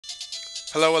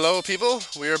Hello, hello, people.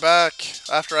 We are back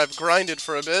after I've grinded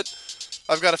for a bit.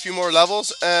 I've got a few more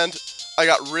levels, and I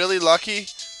got really lucky.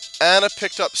 Anna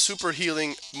picked up super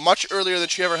healing much earlier than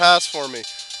she ever has for me.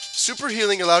 Super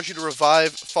healing allows you to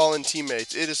revive fallen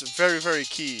teammates. It is very, very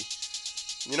key.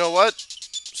 You know what?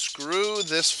 Screw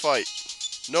this fight.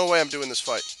 No way I'm doing this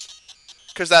fight.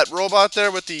 Because that robot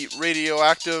there with the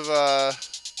radioactive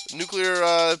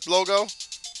nuclear logo,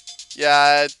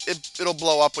 yeah, it'll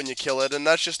blow up when you kill it, and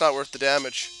that's just not worth the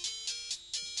damage.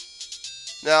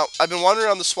 Now, I've been wandering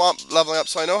around the swamp leveling up,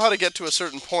 so I know how to get to a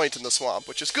certain point in the swamp,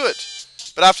 which is good.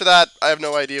 But after that, I have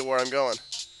no idea where I'm going.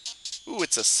 Ooh,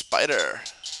 it's a spider.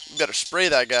 You better spray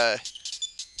that guy.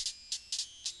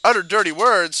 Utter dirty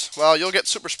words? Well, you'll get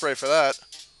super spray for that.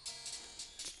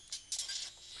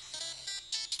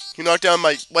 You knocked down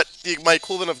my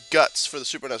equivalent of guts for the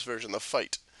Super NES version, the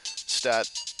fight stat.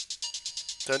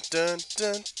 Dun dun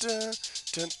dun dun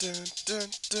dun dun dun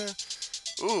dun.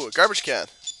 Ooh, a garbage can.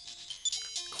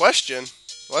 Question?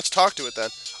 Let's talk to it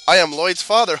then. I am Lloyd's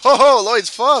father. Ho ho,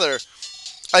 Lloyd's father.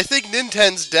 I think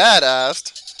Ninten's dad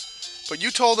asked, but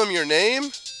you told him your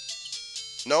name?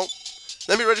 Nope.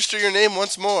 Let me register your name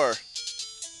once more.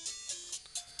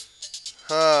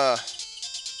 Huh.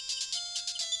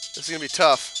 This is gonna be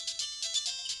tough.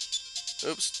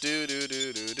 Oops. Do do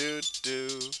do do do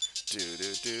do. Do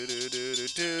do do do do do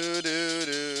do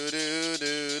do do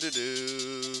do do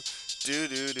do. Do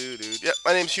do do do. Yep,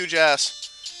 my name's Huge Ass.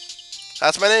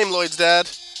 That's my name, Lloyd's dad.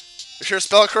 You sure to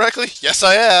spell it correctly? Yes,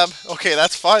 I am. Okay,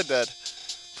 that's fine then.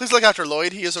 Please look after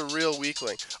Lloyd. He is a real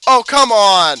weakling. Oh, come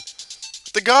on!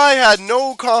 The guy had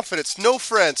no confidence, no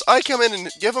friends. I come in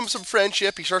and give him some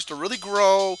friendship. He starts to really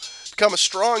grow, become a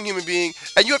strong human being,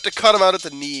 and you have to cut him out at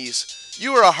the knees.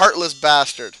 You are a heartless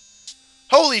bastard.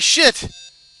 Holy shit!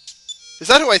 Is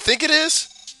that who I think it is?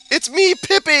 It's me,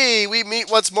 Pippi! We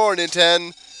meet once more,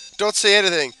 Nintendo. Don't say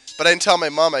anything, but I didn't tell my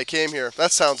mom I came here.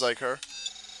 That sounds like her.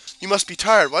 You must be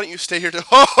tired. Why don't you stay here to...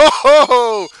 Ho ho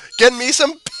ho! Get me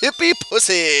some Pippi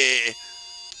pussy!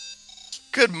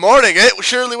 Good morning. It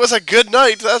surely was a good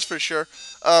night, that's for sure.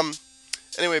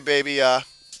 Anyway, baby, yeah,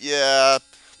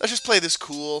 let's just play this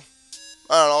cool.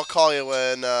 I don't know, I'll call you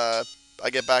when, I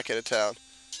get back into town.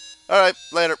 Alright,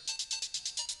 later.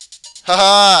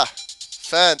 Haha!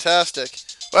 Fantastic.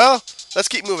 Well, let's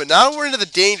keep moving. Now we're into the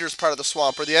dangerous part of the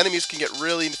swamp, where the enemies can get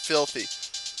really filthy.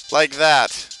 Like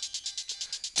that.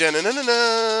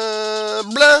 Da-na-na-na-na,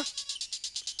 blah.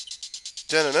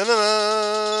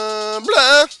 Da-na-na-na-na,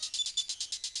 blah.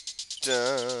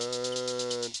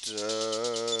 Dun,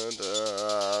 dun,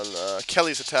 dun.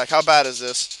 Kelly's attack. How bad is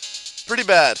this? Pretty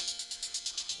bad.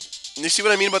 And you see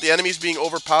what I mean about the enemies being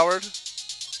overpowered?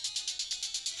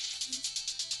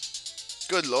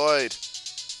 Good lord.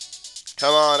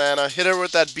 Come on, Anna. Hit her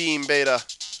with that beam beta.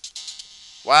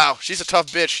 Wow, she's a tough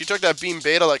bitch. She took that beam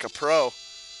beta like a pro.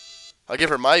 I'll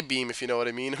give her my beam if you know what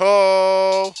I mean.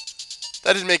 Ho!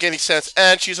 That didn't make any sense.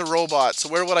 And she's a robot, so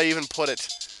where would I even put it?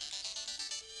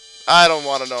 I don't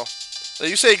want to know. Now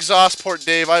you say exhaust port,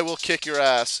 Dave, I will kick your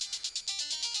ass.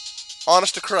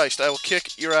 Honest to Christ, I will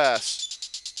kick your ass.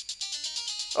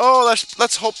 Oh,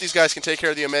 let's hope these guys can take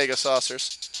care of the Omega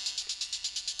Saucers.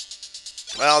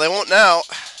 Well, they won't now.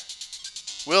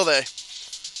 Will they?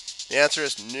 The answer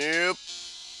is nope.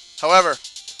 However,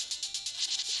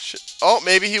 oh,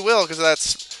 maybe he will, because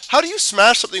that's... How do you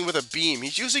smash something with a beam?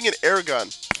 He's using an air gun.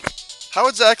 How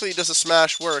exactly does a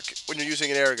smash work when you're using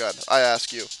an air gun, I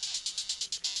ask you?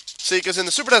 See, because in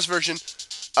the Super NES version,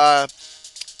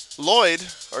 Lloyd,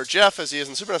 or Jeff as he is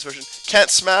in the Super NES version, can't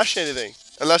smash anything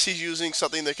unless he's using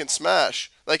something that can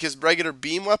smash. Like his regular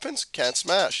beam weapons can't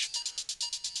smash.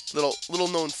 Little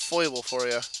known foible for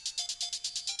you.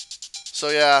 So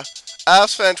yeah,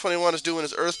 AvsFan21 is doing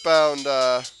his Earthbound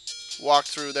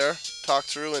walkthrough there,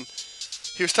 talkthrough, and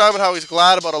he was talking about how he's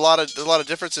glad about a lot of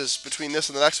differences between this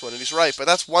and the next one, and he's right. But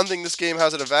that's one thing this game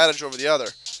has an advantage over the other.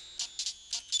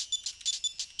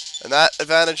 And that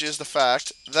advantage is the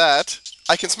fact that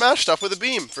I can smash stuff with a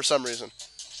beam for some reason.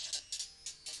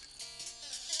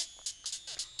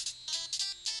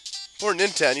 Poor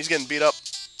Nintendo, he's getting beat up.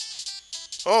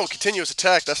 Oh, continuous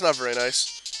attack. That's not very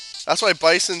nice. That's why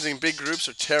bisons in big groups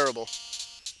are terrible.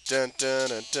 Dun dun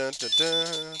dun dun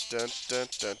dun dun dun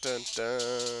dun dun dun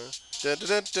dun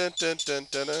dun dun dun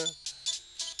dun dun.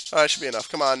 Alright, should be enough.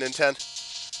 Come on, Nintendo.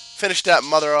 Finish that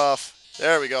mother off.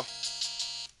 There we go.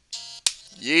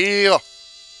 Yeah!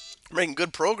 We're making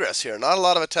good progress here. Not a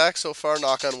lot of attacks so far,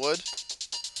 knock on wood.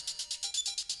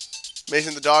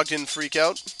 Amazing the dog didn't freak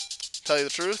out. Tell you the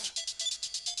truth.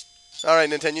 Alright,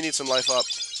 Nintendo, you need some life up.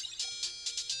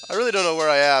 I really don't know where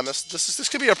I am. This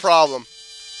could be a problem.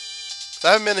 So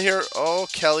I haven't been here. Oh,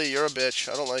 Kelly, you're a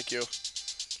bitch. I don't like you.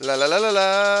 La la la la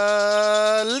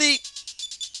la. Leap.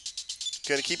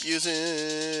 Gonna keep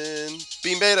using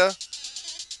beam beta.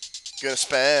 Gonna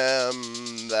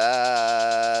spam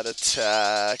that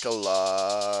attack a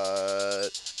lot.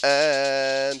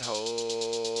 And hopefully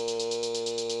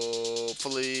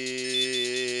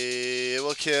it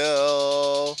will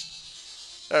kill.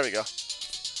 There we go.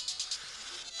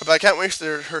 But I can't waste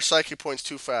her psychic points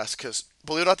too fast, because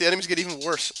believe it or not, the enemies get even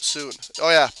worse soon.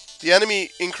 Oh yeah, the enemy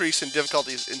increase in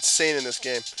difficulty is insane in this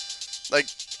game. Like,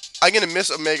 I'm gonna miss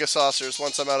Omega Saucers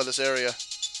once I'm out of this area.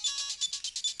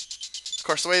 Of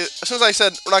course, as soon as I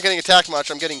said we're not getting attacked much,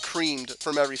 I'm getting creamed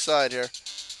from every side here.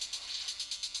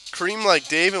 Cream like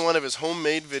Dave in one of his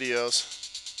homemade videos.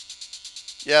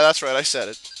 Yeah, that's right, I said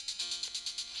it.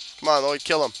 Come on, Lloyd,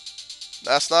 kill him.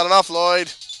 That's not enough, Lloyd.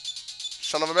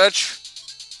 Son of a bitch.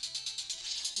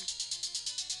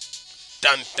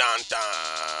 Dun dun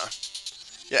dun.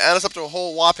 Yeah, Anna's up to a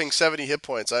whole whopping 70 hit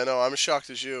points. I know, I'm as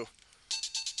shocked as you.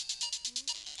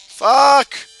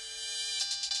 Fuck!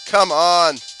 Come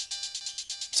on.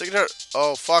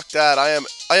 Oh, fuck that. I am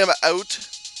out.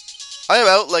 I am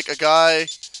out like a guy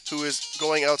who is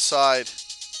going outside.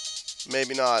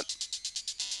 Maybe not.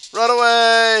 Run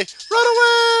away! Run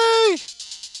away!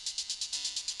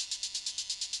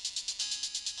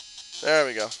 There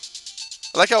we go.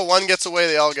 I like how one gets away,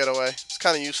 they all get away. It's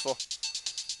kind of useful.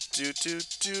 Do do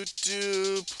do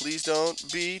do. Please don't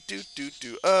be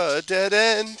a dead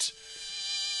end.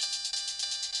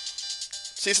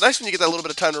 See, it's nice when you get that little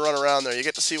bit of time to run around there. You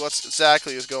get to see what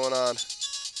exactly is going on.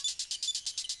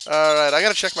 Alright, I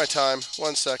gotta check my time.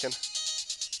 1 second.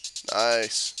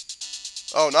 Nice.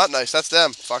 Oh, not nice. That's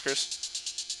them, fuckers.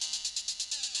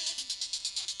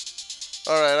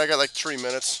 Alright, I got like 3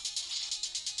 minutes.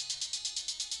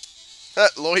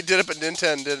 Lloyd did it, but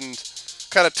Nintendo didn't.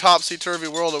 Kind of topsy-turvy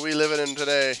world are we living in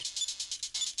today?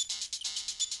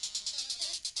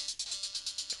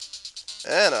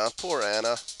 Anna, poor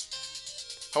Anna.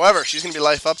 However, she's going to be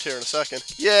life up here in a second.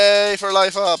 Yay for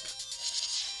life up!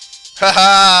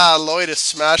 Haha! Lloyd is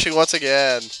smashing once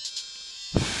again.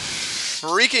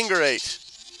 Freaking great.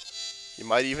 You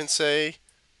might even say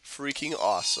freaking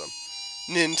awesome.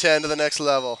 Nintendo to the next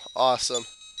level. Awesome.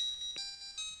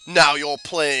 Now you're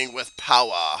playing with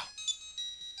power.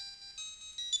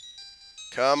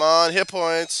 Come on, hit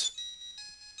points.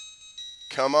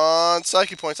 Come on,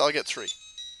 psychic points. I'll get 3.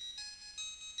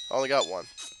 I only got 1.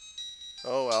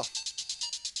 Oh well.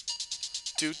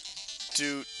 Do.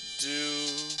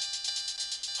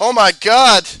 Oh my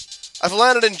god! I've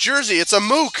landed in Jersey. It's a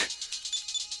mook.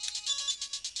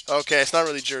 Okay, it's not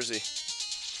really Jersey.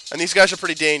 And these guys are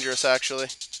pretty dangerous, actually.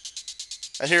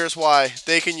 And here's why.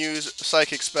 They can use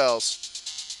psychic spells.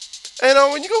 And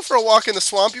when you go for a walk in the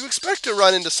swamp, you expect to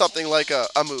run into something like a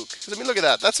mook. Because, I mean, look at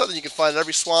that. That's something you can find in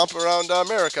every swamp around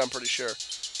America, I'm pretty sure.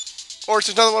 Or it's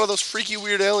another one of those freaky,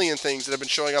 weird alien things that have been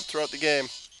showing up throughout the game.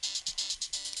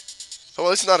 Oh, well,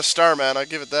 this is not a Starman, I'll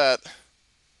give it that.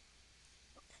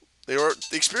 The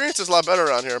experience is a lot better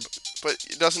around here, but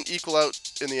it doesn't equal out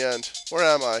in the end. Where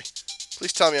am I?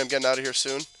 Please tell me I'm getting out of here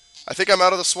soon. I think I'm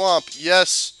out of the swamp.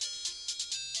 Yes.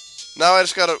 Now I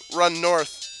just gotta run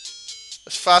north.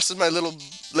 As fast as my little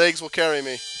legs will carry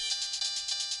me.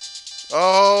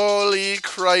 Holy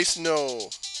Christ, no.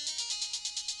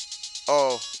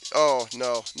 Oh,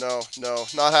 no,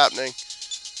 not happening.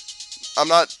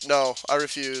 No, I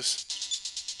refuse.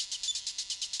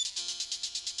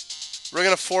 We're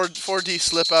gonna 4D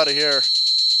slip out of here.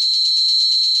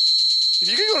 If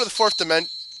you could go to the 4th dimension...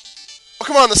 Oh,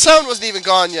 come on, the sound wasn't even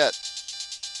gone yet.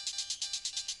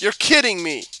 You're kidding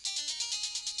me.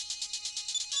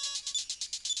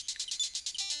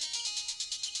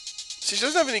 She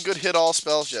doesn't have any good hit-all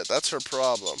spells yet. That's her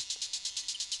problem.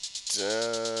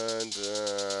 Dun,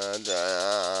 dun,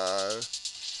 dun.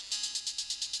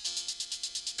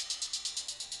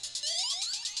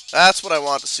 That's what I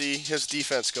want to see, his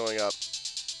defense going up.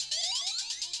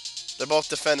 They're both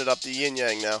defended up the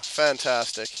yin-yang now.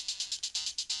 Fantastic.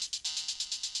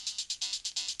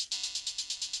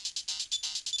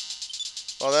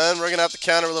 Well then, we're going to have to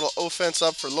counter a little offense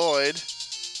up for Lloyd.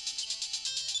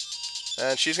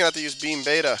 And she's going to have to use Beam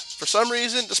Beta. For some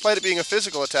reason, despite it being a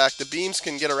physical attack, the beams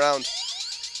can get around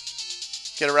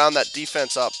that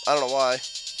defense up. I don't know why.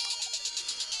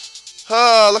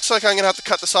 Looks like I'm going to have to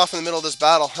cut this off in the middle of this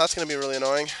battle. That's going to be really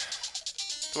annoying.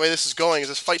 The way this is going is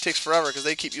this fight takes forever because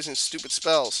they keep using stupid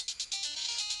spells.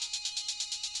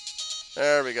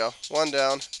 There we go. 1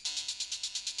 down.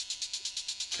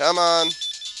 Come on.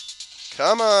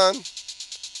 Come on.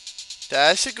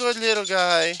 That's a good little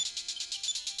guy.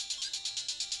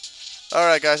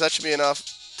 Alright, guys, that should be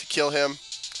enough to kill him.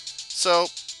 So,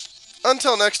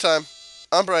 until next time,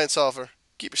 I'm Brian Salver.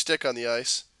 Keep your stick on the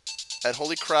ice. And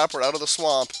holy crap, we're out of the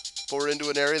swamp, but we're into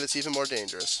an area that's even more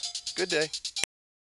dangerous. Good day.